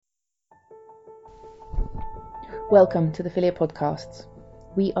Welcome to the Philia Podcasts.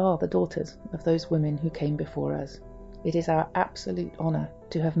 We are the daughters of those women who came before us. It is our absolute honour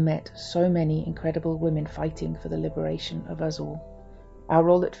to have met so many incredible women fighting for the liberation of us all. Our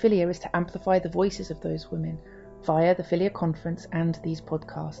role at Philia is to amplify the voices of those women via the Philia Conference and these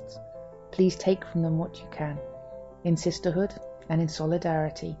podcasts. Please take from them what you can. In sisterhood and in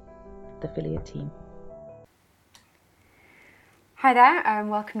solidarity, the Philia team. Hi there, and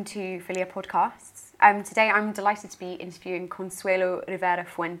welcome to Philia Podcasts. Today I'm delighted to be interviewing Consuelo Rivera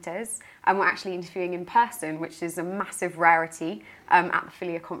Fuentes, and we're actually interviewing in person, which is a massive rarity at the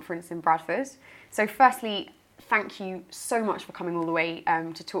Philia Conference in Bradford. So firstly, thank you so much for coming all the way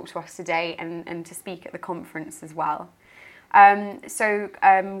to talk to us today and to speak at the conference as well.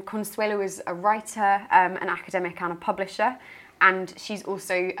 Consuelo is a writer, an academic and a publisher, and she's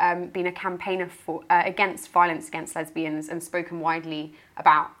also been a campaigner for against violence against lesbians and spoken widely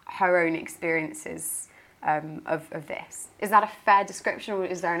about her own experiences of this. Is that a fair description, or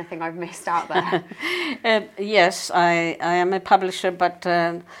is there anything I've missed out there? Yes, I am a publisher, but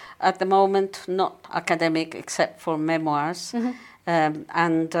at the moment not academic except for memoirs,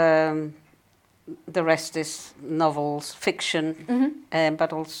 and the rest is novels, fiction,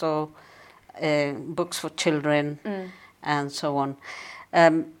 but also books for children. And so on.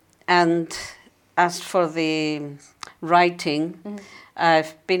 And as for the writing,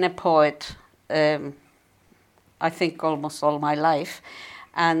 I've been a poet, I think almost all my life,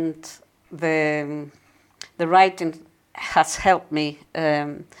 and the writing has helped me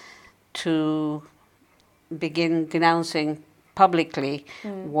to begin denouncing publicly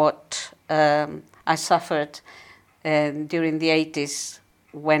what I suffered during the 80s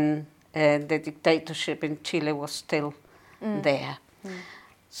when the dictatorship in Chile was still there.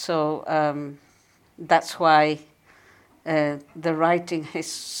 So that's why the writing is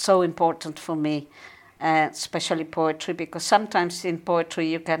so important for me, especially poetry, because sometimes in poetry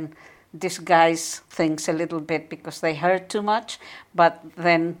you can disguise things a little bit because they hurt too much, but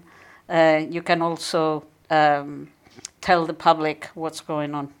then you can also tell the public what's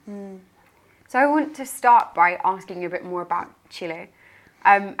going on. So I want to start by asking you a bit more about Chile.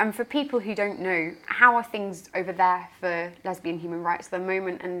 And for people who don't know, how are things over there for lesbian human rights at the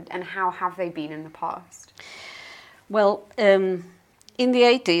moment, and how have they been in the past? Well, in the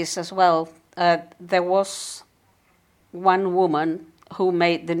 80s as well, there was one woman who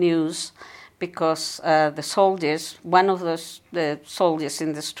made the news because the soldiers, one of the soldiers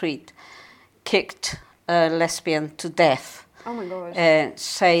in the street, kicked a lesbian to death. Oh my God.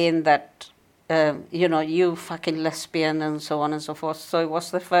 Saying that, you fucking lesbian, and so on and so forth. So it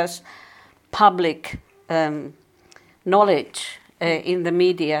was the first public knowledge in the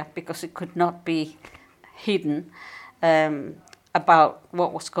media, because it could not be hidden, about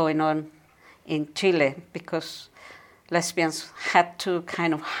what was going on in Chile, because lesbians had to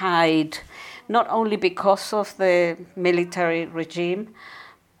kind of hide, not only because of the military regime,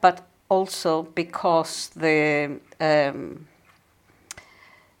 but also because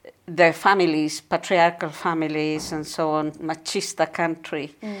their families, patriarchal families and so on, machista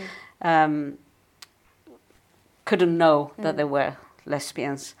country, couldn't know that they were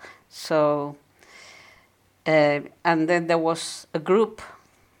lesbians. So, and then there was a group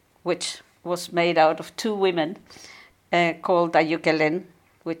which was made out of two women called Ayuquelen,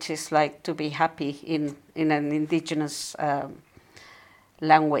 which is like to be happy in an indigenous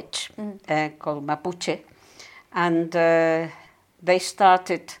language called Mapuche. And they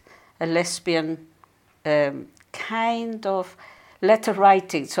started a lesbian kind of letter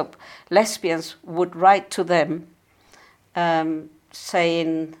writing. So lesbians would write to them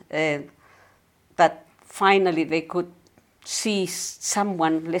saying that finally they could see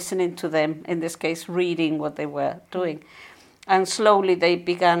someone listening to them, in this case reading what they were doing. And slowly they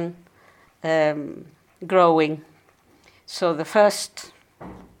began growing. So the first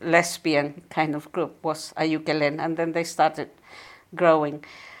lesbian kind of group was Ayuquelen, and then they started growing.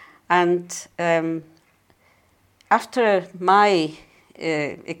 And after my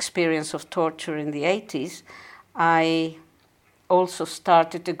experience of torture in the 80s, I also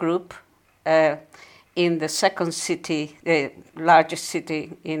started a group in the second city, the largest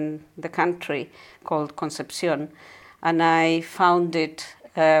city in the country, called Concepcion. And I founded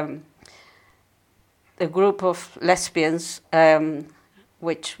a group of lesbians,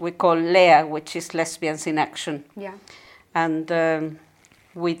 which we call LEA, which is Lesbians in Action. Yeah. And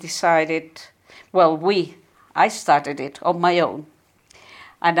we decided, I started it on my own.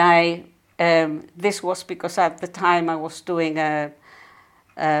 And this was because at the time I was doing a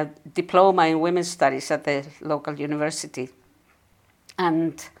diploma in women's studies at the local university.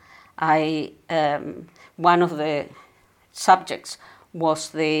 And one of the subjects was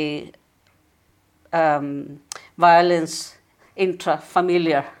the violence,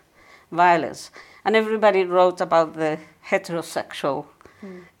 intrafamiliar violence. And everybody wrote about the heterosexual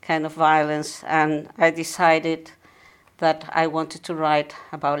kind of violence, and I decided that I wanted to write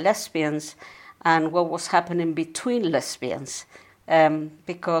about lesbians and what was happening between lesbians,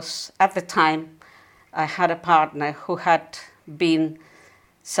 because at the time I had a partner who had been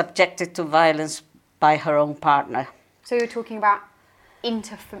subjected to violence by her own partner. So you're talking about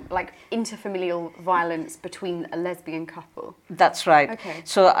interfamilial violence between a lesbian couple? That's right. Okay.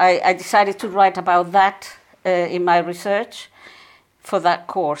 So I decided to write about that in my research for that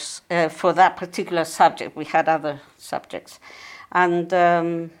course, for that particular subject. We had other subjects. And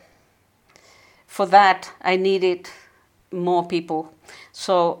for that, I needed more people.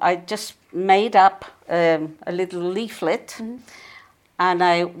 So I just made up a little leaflet, and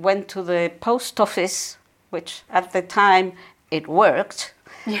I went to the post office, which at the time it worked.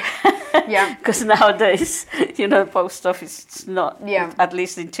 Yeah. Because nowadays, post office, it's not, Yeah. at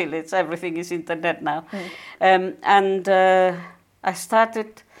least in Chile, everything is internet now. And I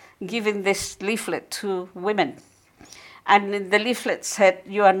started giving this leaflet to women. And the leaflet said,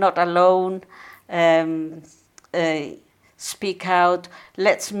 "You are not alone, speak out,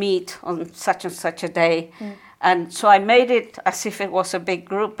 let's meet on such and such a day." And so I made it as if it was a big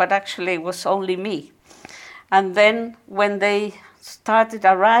group, but actually it was only me. And then when they started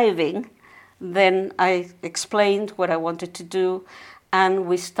arriving, then I explained what I wanted to do, and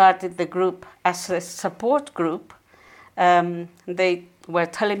we started the group as a support group. They were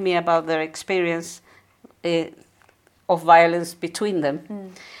telling me about their experience of violence between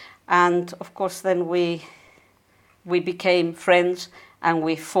them. And of course then we became friends, and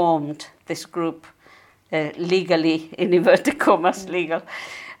we formed this group legally, in inverted commas, legal.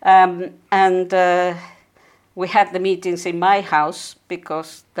 And we had the meetings in my house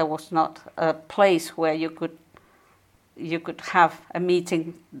because there was not a place where you could have a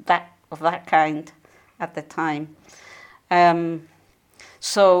meeting of that kind at the time.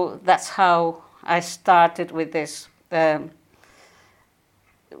 So that's how I started with this,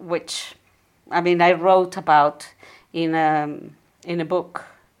 which, I wrote about in a book.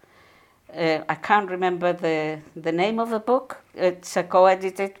 I can't remember the name of the book. It's a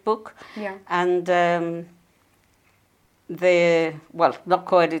co-edited book. Yeah. And not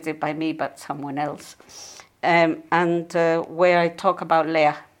co-edited by me, but someone else. And where I talk about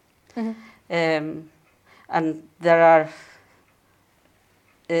Lea. And there are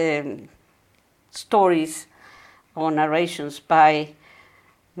stories or narrations by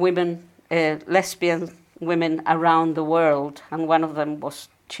women, lesbian women around the world, and one of them was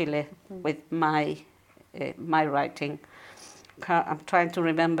Chile with my writing. I'm trying to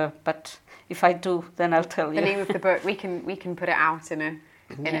remember, but if I do, then I'll tell you. The name of the book, we can put it out in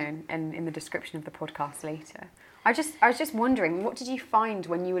the description of the podcast later. I was just wondering, what did you find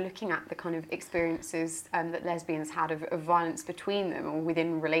when you were looking at the kind of experiences that lesbians had of violence between them or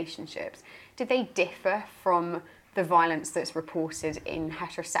within relationships? Did they differ from the violence that's reported in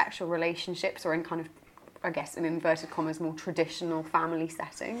heterosexual relationships or in kind of, I guess, in inverted commas, more traditional family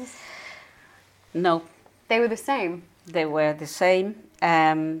settings? No. They were the same? They were the same,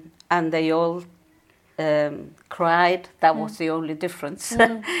 and they all cried. That was the only difference,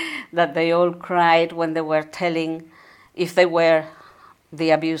 that they all cried when they were telling if they were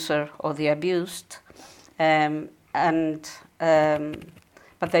the abuser or the abused, but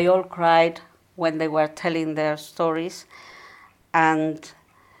they all cried when they were telling their stories. And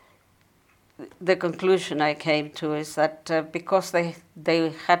the conclusion I came to is that because they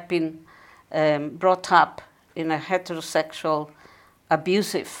had been brought up in a heterosexual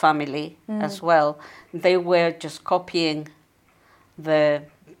abusive family as well, they were just copying the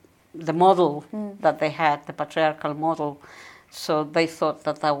model that they had, the patriarchal model. So they thought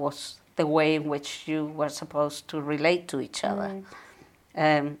that was the way in which you were supposed to relate to each other.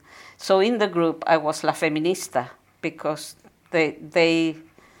 So in the group I was la feminista, because they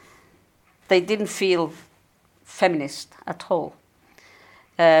didn't feel feminist at all.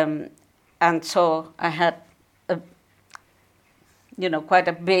 And so I had quite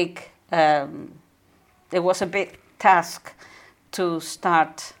a big, it was a big task to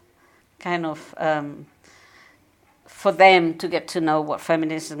start kind of for them to get to know what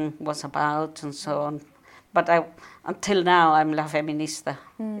feminism was about and so on. But until now, I'm la feminista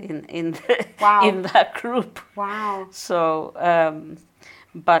in that group. Wow. So,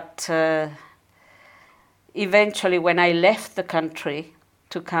 but eventually, when I left the country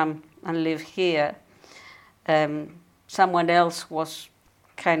to come and live here, someone else was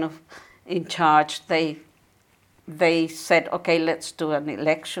kind of in charge. They said, okay, let's do an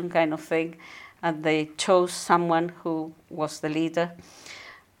election kind of thing, and they chose someone who was the leader.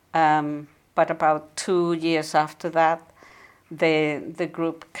 But about 2 years after that, the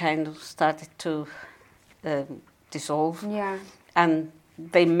group kind of started to dissolve. Yeah. And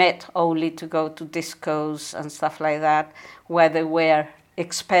they met only to go to discos and stuff like that, where they were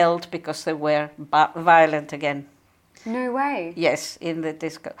expelled because they were violent again. No way. Yes, in the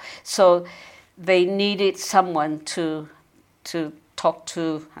disco. So they needed someone to talk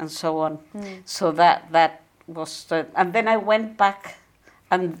to and so on. So that was the... And then I went back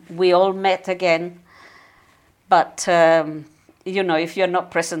and we all met again. But, if you're not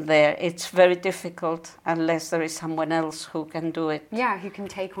present there, it's very difficult unless there is someone else who can do it. Yeah, who can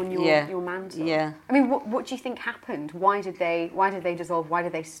take on your mantle. Yeah. I mean, what do you think happened? Why did they dissolve? Why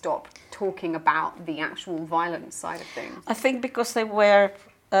did they stop talking about the actual violence side of things? I think because they were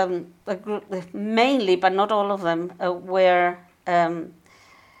a group, mainly, but not all of them, were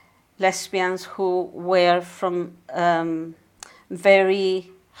lesbians who were from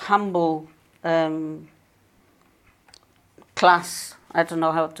very humble class. I don't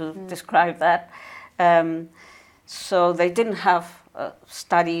know how to describe that. So they didn't have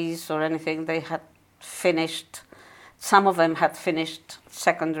studies or anything. They had finished, some of them had finished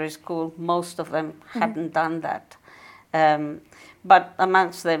secondary school. Most of them hadn't done that. But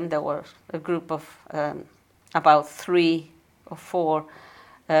amongst them, there were a group of about 3 or 4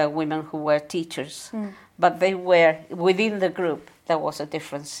 women who were teachers. But they were, within the group, there was a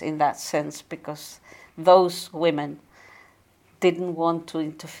difference in that sense, because those women didn't want to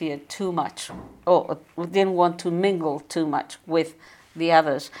interfere too much, or didn't want to mingle too much with the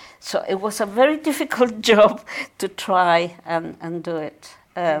others. So it was a very difficult job to try and do it.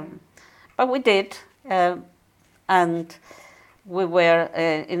 But we did, and we were,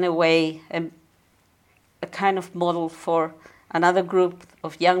 in a way, a kind of model for another group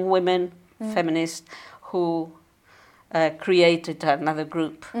of young women, feminists, who created another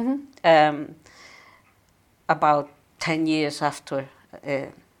group about 10 years after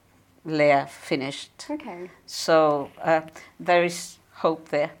Lea finished. Okay. So there is hope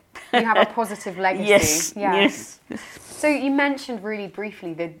there. You have a positive legacy. Yes, yeah. yes. So you mentioned really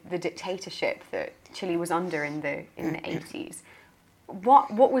briefly the dictatorship that Chile was under in the 80s.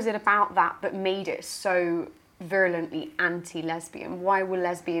 What was it about that made it so virulently anti-lesbian? Why were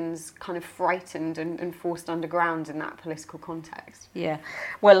lesbians kind of frightened and forced underground in that political context? Yeah,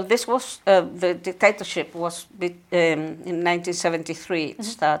 well, this was the dictatorship was in 1973 it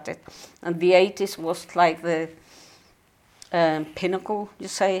started, and the 80s was like the pinnacle, you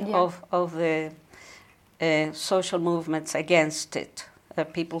say, of the social movements against it.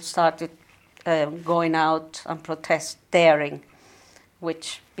 People started going out and protest, daring,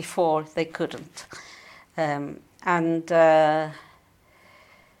 which before they couldn't. You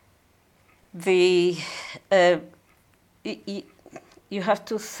have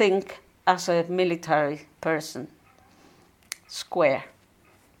to think as a military person, square,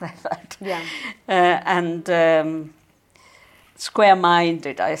 like that. Yeah. And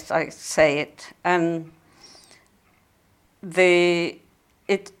square-minded, as I say it, and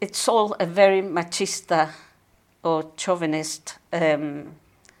it's all a very machista or chauvinist,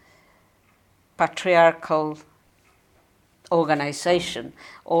 patriarchal organization,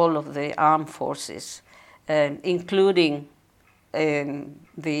 all of the armed forces, including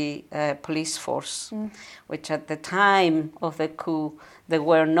the police force, which at the time of the coup, they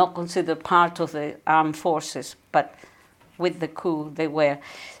were not considered part of the armed forces, but with the coup they were.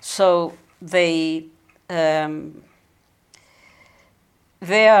 So their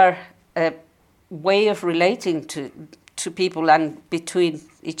way of relating to people and between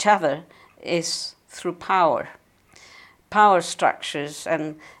each other is through power structures,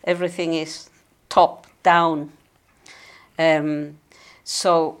 and everything is top down.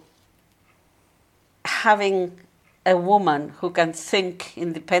 So having a woman who can think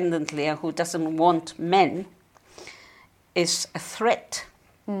independently and who doesn't want men is a threat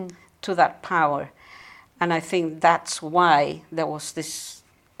to that power. And I think that's why there was this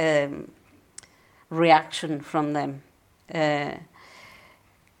reaction from them.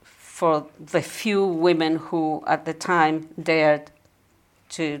 For the few women who at the time dared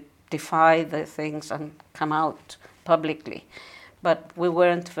to defy the things and come out publicly. But we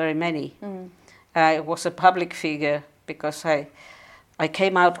weren't very many. I was a public figure because I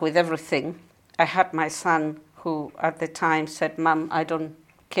came out with everything. I had my son who at the time said, "Mum, I don't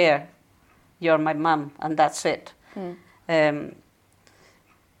care. You're my mum, and that's it."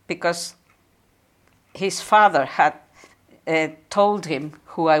 Because his father had told him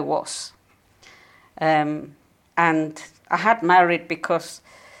who I was. And I had married because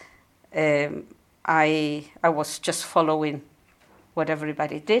I was just following what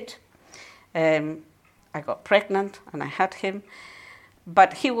everybody did. I got pregnant and I had him.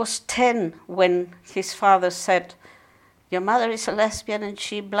 But he was 10 when his father said, your mother is a lesbian and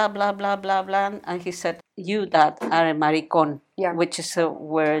she blah, blah, blah, blah, blah. And he said, you, Dad, are a maricón, which is a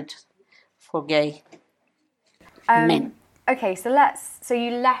word for gay men. Okay, so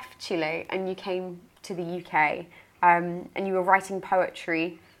you left Chile and you came to the UK, and you were writing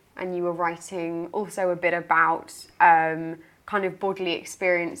poetry, and you were writing also a bit about kind of bodily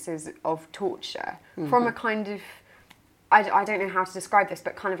experiences of torture from a kind of, I don't know how to describe this,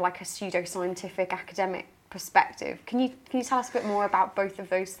 but kind of like a pseudoscientific academic perspective. Can you tell us a bit more about both of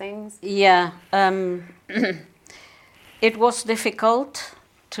those things? Yeah, it was difficult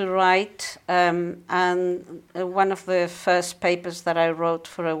to write, and one of the first papers that I wrote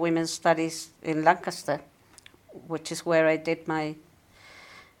for a women's studies in Lancaster, which is where I did my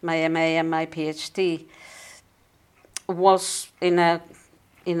MA and my PhD, was in an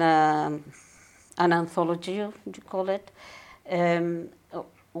anthology, you call it,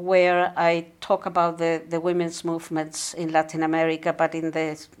 where I talk about the women's movements in Latin America, but in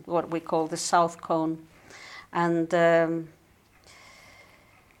the what we call the South Cone, and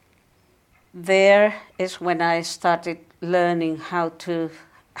there is when I started learning how to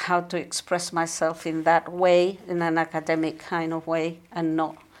express myself in that way, in an academic kind of way, and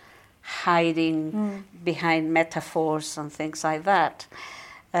not hiding behind metaphors and things like that.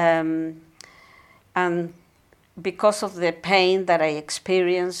 And because of the pain that I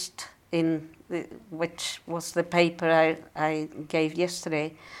experienced, which was the paper I gave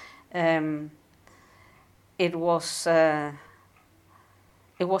yesterday, it was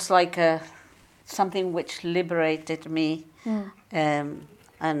like something which liberated me,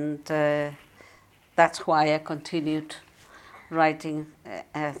 and that's why I continued writing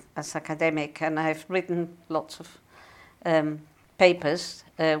as academic. And I've written lots of papers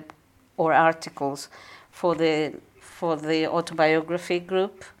or articles for the autobiography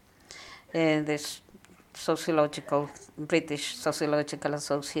group, this British Sociological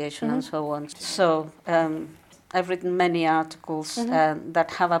Association, and so on. So I've written many articles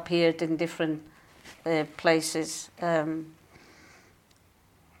that have appeared in different places,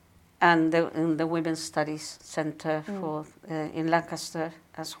 and in the Women's Studies Centre in Lancaster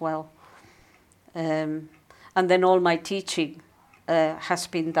as well. And then all my teaching has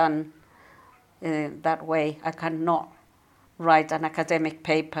been done that way. I cannot write an academic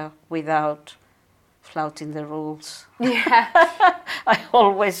paper without flouting the rules. Yeah. I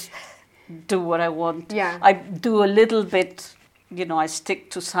always do what I want. Yeah. I do a little bit, I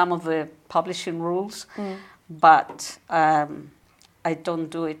stick to some of the publishing rules, but I don't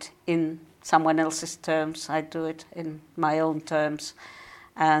do it in someone else's terms. I do it in my own terms.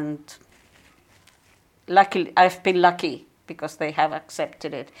 And luckily, I've been lucky because they have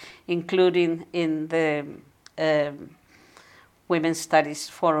accepted it, including in the Women's Studies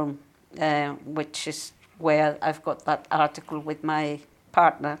Forum, which is where I've got that article with my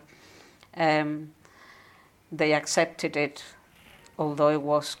partner. They accepted it, although it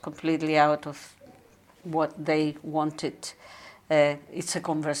was completely out of what they wanted. It's a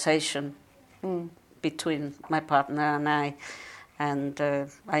conversation between my partner and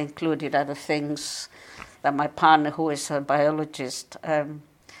I included other things that my partner, who is a biologist,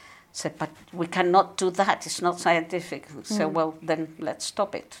 said, but we cannot do that, it's not scientific. So, well, then let's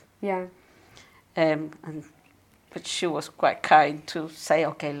stop it. Yeah. But she was quite kind to say,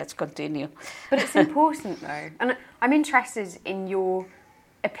 okay, let's continue. But it's important, though. And I'm interested in your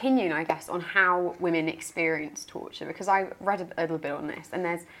opinion, I guess, on how women experience torture, because I read a little bit on this, and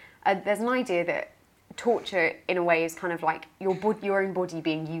there's an idea that torture, in a way, is kind of like your own body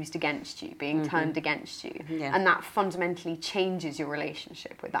being used against you, being turned against you, and that fundamentally changes your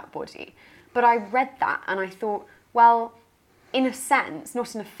relationship with that body. But I read that and I thought, well, in a sense,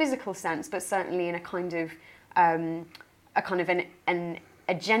 not in a physical sense, but certainly in a kind of an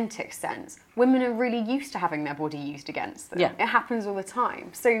agentic sense, women are really used to having their body used against them. Yeah. It happens all the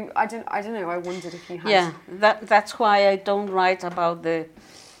time. So I don't know. I wondered if you had. Yeah, that's why I don't write about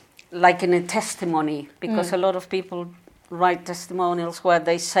like in a testimony, because a lot of people write testimonials where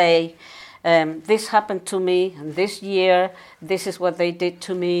they say, this happened to me, and this year, this is what they did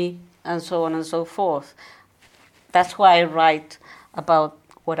to me, and so on and so forth. That's why I write about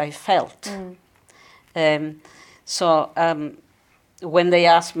what I felt. When they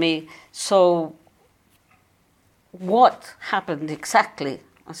ask me, so what happened exactly?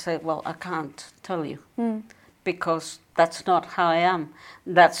 I say, well, I can't tell you, because that's not how I am.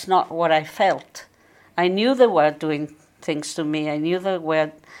 That's not what I felt. I knew they were doing things to me. I knew they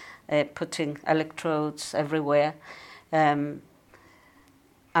were putting electrodes everywhere, and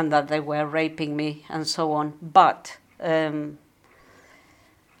that they were raping me and so on. But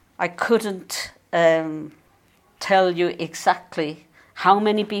I couldn't tell you exactly how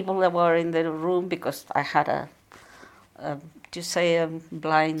many people there were in the room because I had a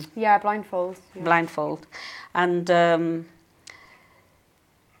blind? Yeah, blindfold. Yeah. Blindfold. And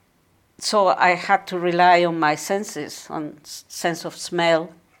so I had to rely on my senses, on sense of smell,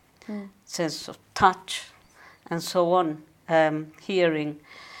 sense of touch, and so on, hearing.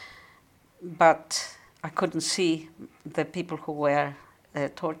 But I couldn't see the people who were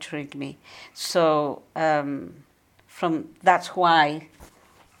torturing me. So that's why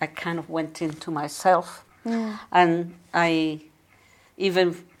I kind of went into myself. And I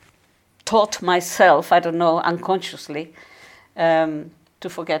even taught myself, I don't know, unconsciously, to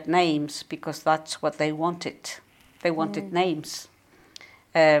forget names because that's what they wanted. They wanted names.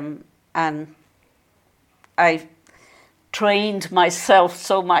 And I trained myself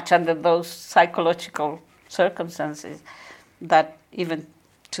so much under those psychological circumstances that even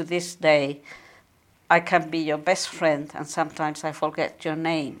to this day, I can be your best friend and sometimes I forget your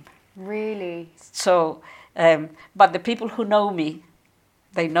name. Really? So, but the people who know me,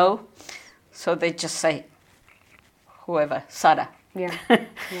 they know, so they just say, whoever, Sara. Yeah.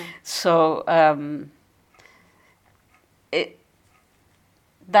 So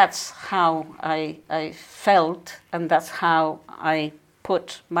that's how I felt, and that's how I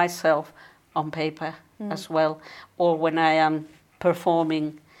put myself on paper as well, or when I am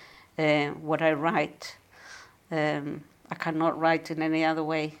performing what I write. I cannot write in any other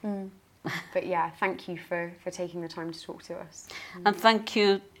way. But yeah, thank you for taking the time to talk to us. And thank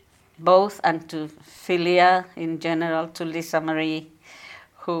you both, and to Filia in general, to Lisa Marie,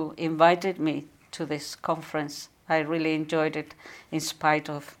 who invited me to this conference. I really enjoyed it in spite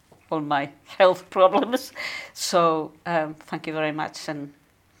of all my health problems. So thank you very much, and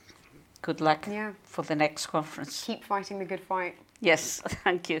good luck for the next conference. Keep fighting the good fight. Yes,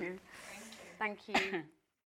 thank you. Thank you.